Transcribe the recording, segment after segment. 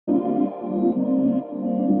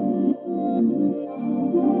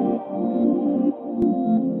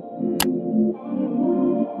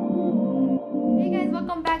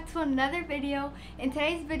another video. In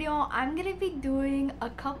today's video, I'm gonna be doing a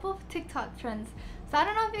couple of TikTok trends. So I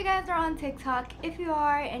don't know if you guys are on TikTok. If you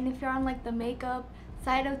are, and if you're on like the makeup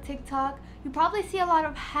side of TikTok, you probably see a lot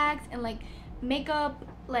of hacks and like makeup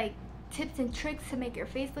like tips and tricks to make your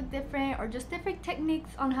face look different, or just different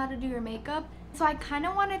techniques on how to do your makeup. So I kind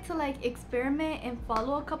of wanted to like experiment and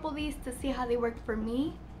follow a couple of these to see how they work for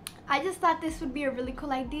me. I just thought this would be a really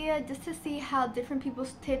cool idea just to see how different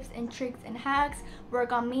people's tips and tricks and hacks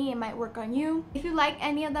work on me and might work on you. If you like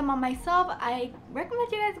any of them on myself, I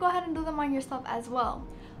recommend you guys go ahead and do them on yourself as well.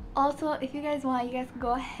 Also, if you guys want, you guys can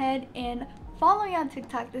go ahead and follow me on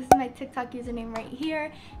TikTok. This is my TikTok username right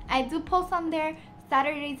here. I do post on there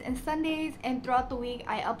Saturdays and Sundays, and throughout the week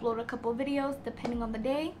I upload a couple videos depending on the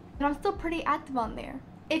day, and I'm still pretty active on there.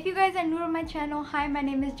 If you guys are new to my channel, hi, my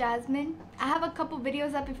name is Jasmine. I have a couple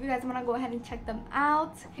videos up if you guys want to go ahead and check them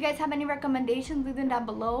out. If you guys have any recommendations, leave them down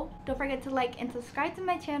below. Don't forget to like and subscribe to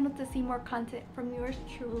my channel to see more content from yours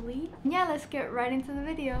truly. Yeah, let's get right into the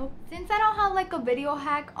video. Since I don't have like a video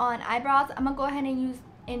hack on eyebrows, I'm gonna go ahead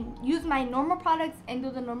and use my normal products and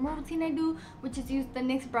do the normal routine I do, which is use the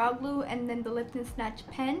NYX brow glue and then the Lift and Snatch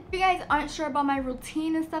pen. If you guys aren't sure about my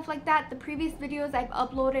routine and stuff like that, the previous videos I've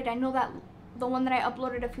uploaded, I know that the one that I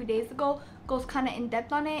uploaded a few days ago goes kind of in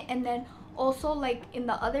depth on it, and then also like in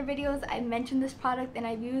the other videos I mentioned this product and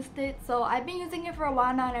I've used it. So I've been using it for a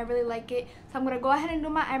while now and I really like it. So I'm gonna go ahead and do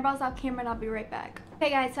my eyebrows off camera and I'll be right back.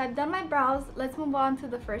 Okay guys, so I've done my brows. Let's move on to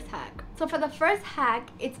the first hack. So for the first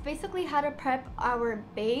hack, it's basically how to prep our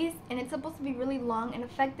base, and it's supposed to be really long and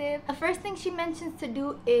effective. The first thing she mentions to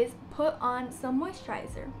do is put on some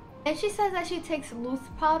moisturizer. And she says that she takes loose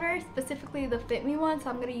powder, specifically the Fit Me one,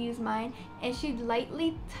 so I'm going to use mine, and she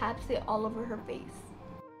lightly taps it all over her face.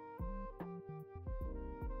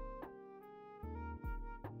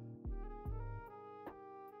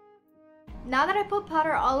 Now that I put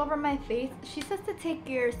powder all over my face, she says to take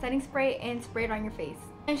your setting spray and spray it on your face.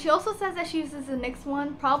 And she also says that she uses the NYX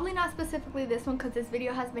one, probably not specifically this one because this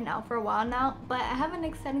video has been out for a while now, but I have a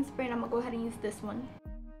NYX setting spray and I'm going to go ahead and use this one.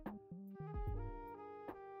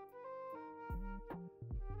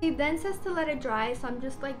 She then says to let it dry, so I'm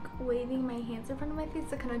just like waving my hands in front of my face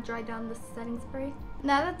to kind of dry down the setting spray.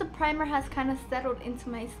 Now that the primer has kind of settled into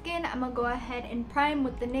my skin, I'm gonna go ahead and prime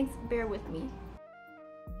with the NYX Bare With Me.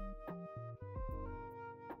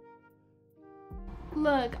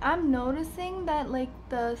 Look, I'm noticing that like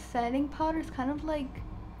the setting powder is kind of like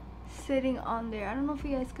sitting on there. I don't know if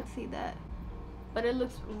you guys could see that, but it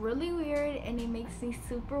looks really weird and it makes me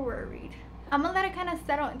super worried. I'm gonna let it kind of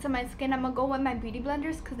settle into my skin. I'm gonna go with my beauty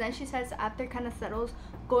blenders because then she says after it kind of settles,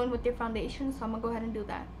 go in with your foundation. So I'm gonna go ahead and do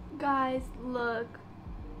that. Guys, look.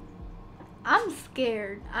 I'm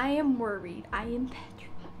scared. I am worried. I am petrified.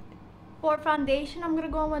 For foundation, I'm gonna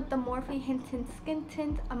go in with the Morphe Hint Tint Skin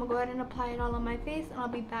Tint. I'm gonna go ahead and apply it all on my face, and I'll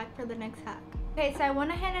be back for the next hack. Okay, so I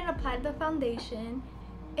went ahead and applied the foundation.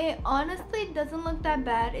 It honestly doesn't look that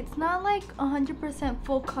bad. It's not like 100%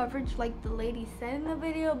 full coverage like the lady said in the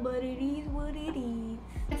video, but it is what it is.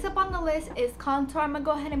 Next up on the list is contour. I'm gonna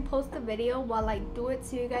go ahead and post the video while I do it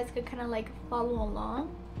so you guys could kind of like follow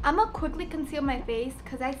along. I'm gonna quickly conceal my face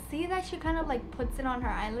because I see that she kind of like puts it on her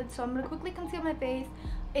eyelids, so I'm gonna quickly conceal my face.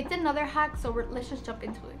 It's another hack, so let's just jump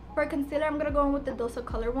into it. For concealer, I'm gonna go in with the Dose of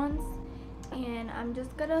Color ones, and I'm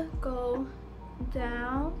just gonna go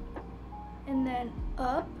down and then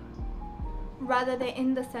up rather than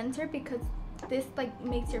in the center because this like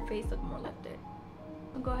makes your face look more lifted.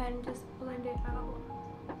 I'll go ahead and just blend it out.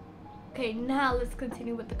 Okay, now let's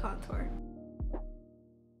continue with the contour.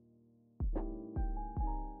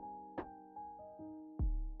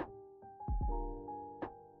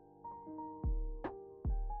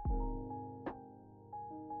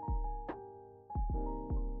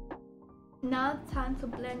 Now it's time to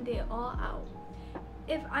blend it all out.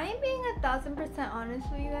 If I am being 1000%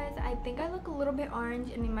 honest with you guys, I think I look a little bit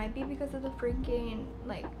orange, and it might be because of the freaking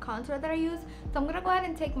like contour that I use. So I'm gonna go ahead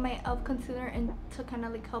and take my e.l.f. concealer and to kind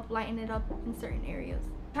of like help lighten it up in certain areas.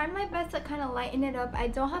 Trying my best to kind of lighten it up. I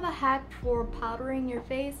don't have a hack for powdering your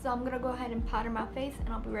face, so I'm gonna go ahead and powder my face and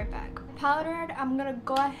I'll be right back. Powdered, I'm gonna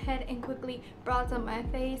go ahead and quickly bronze up my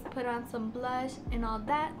face, put on some blush and all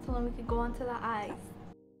that, so then we can go on to the eyes.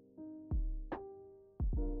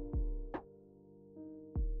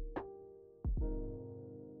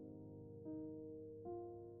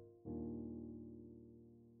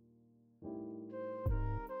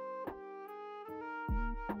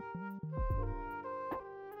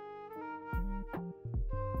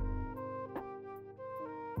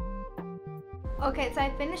 Okay, so I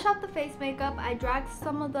finished off the face makeup. I dragged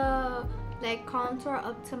some of the like contour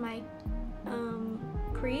up to my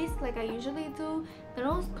crease like I usually do. The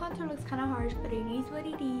nose contour looks kind of harsh, but it is what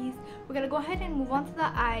it is. We're gonna go ahead and move on to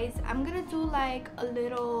the eyes. I'm gonna do like a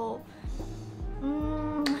little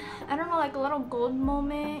I don't know, like a little gold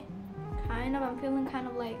moment, kind of. I'm feeling kind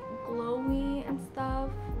of like glowy and stuff,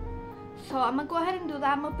 so I'm gonna go ahead and do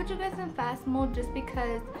that. I'm gonna put you guys in fast mode just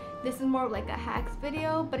because this is more like a hacks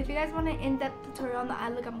video, but if you guys want an in-depth tutorial on the eye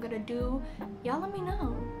look I'm gonna do, y'all let me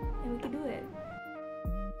know and we can do it.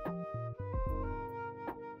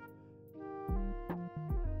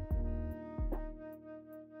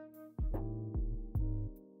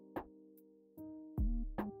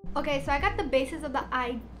 Okay, so I got the bases of the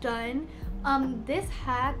eye done. This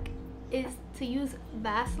hack is to use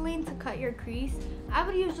Vaseline to cut your crease. I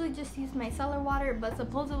would usually just use micellar water, but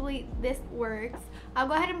supposedly this works. I'll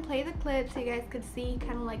go ahead and play the clip so you guys could see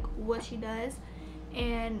kind of like what she does,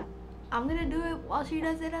 and I'm gonna do it while she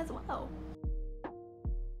does it as well.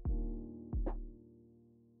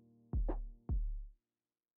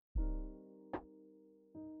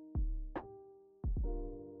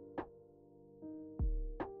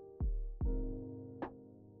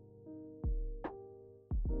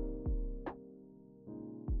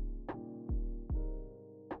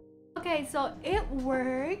 Okay, so it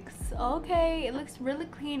works. Okay, it looks really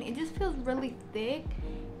clean. It just feels really thick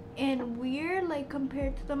and weird, like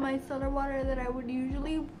compared to the micellar water that I would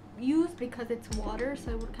usually use because it's water,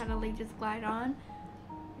 so it would kind of like just glide on.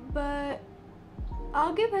 But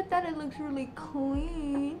I'll give it that it looks really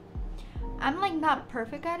clean. I'm like not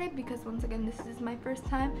perfect at it because once again this is my first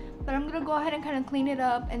time, but I'm gonna go ahead and kind of clean it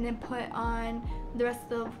up and then put on the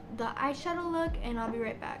rest of the eyeshadow look, and I'll be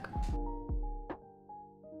right back.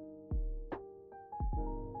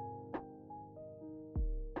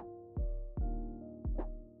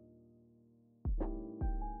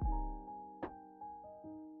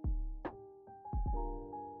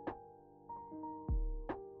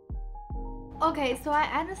 Okay, so I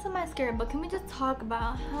added some mascara, but can we just talk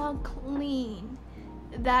about how clean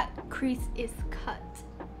that crease is cut?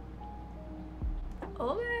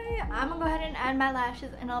 Okay, I'm gonna go ahead and add my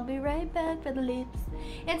lashes and I'll be right back for the lips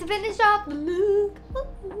and to finish off the look.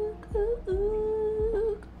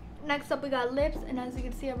 Next up we got lips, and as you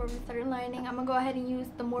can see I've already started lining. I'm gonna go ahead and use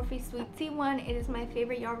the Morphe Sweet Tea one. It is my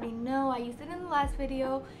favorite, you already know. I used it in the last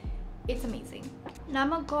video. It's amazing. Now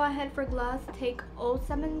I'm gonna go ahead for gloss, take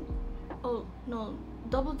 007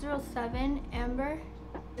 Amber.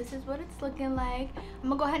 This is what it's looking like. I'm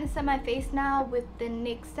gonna go ahead and set my face now with the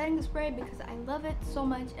NYX setting spray because I love it so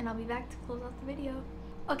much, and I'll be back to close out the video.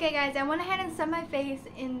 Okay guys, I went ahead and set my face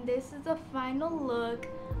and this is the final look.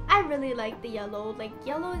 I really like the yellow. Like,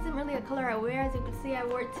 yellow isn't really a color I wear. As you can see, I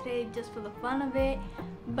wore it today just for the fun of it,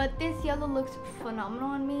 but this yellow looks phenomenal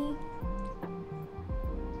on me.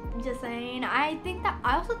 Just saying. I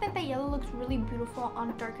also think that yellow looks really beautiful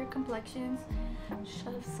on darker complexions,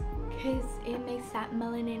 just because it makes that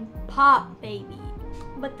melanin pop, baby.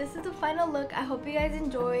 But this is the final look. I hope you guys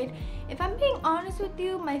enjoyed. If I'm being honest with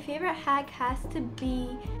you, my favorite hack has to be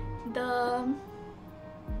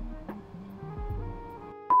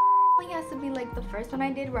like the first one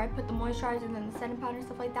I did, where I put the moisturizer and then the setting powder and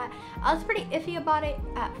stuff like that. I was pretty iffy about it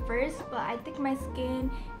at first, but I think my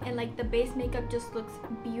skin and like the base makeup just looks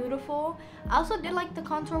beautiful. I also did like the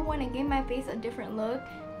contour one. It gave my face a different look.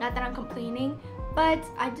 Not that I'm complaining, but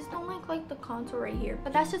I just don't like the contour right here.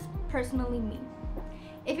 But that's just personally me.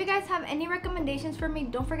 If you guys have any recommendations for me,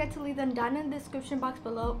 don't forget to leave them down in the description box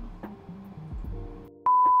below.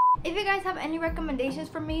 If you guys have any recommendations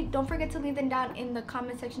for me, don't forget to leave them down in the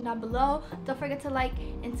comment section down below. Don't forget to like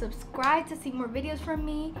and subscribe to see more videos from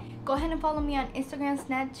me. Go ahead and follow me on Instagram,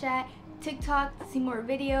 Snapchat, TikTok to see more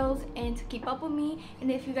videos and to keep up with me.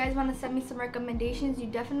 And if you guys want to send me some recommendations, you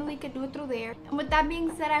definitely could do it through there. And with that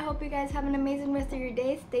being said, I hope you guys have an amazing rest of your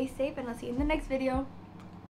day. Stay safe and I'll see you in the next video.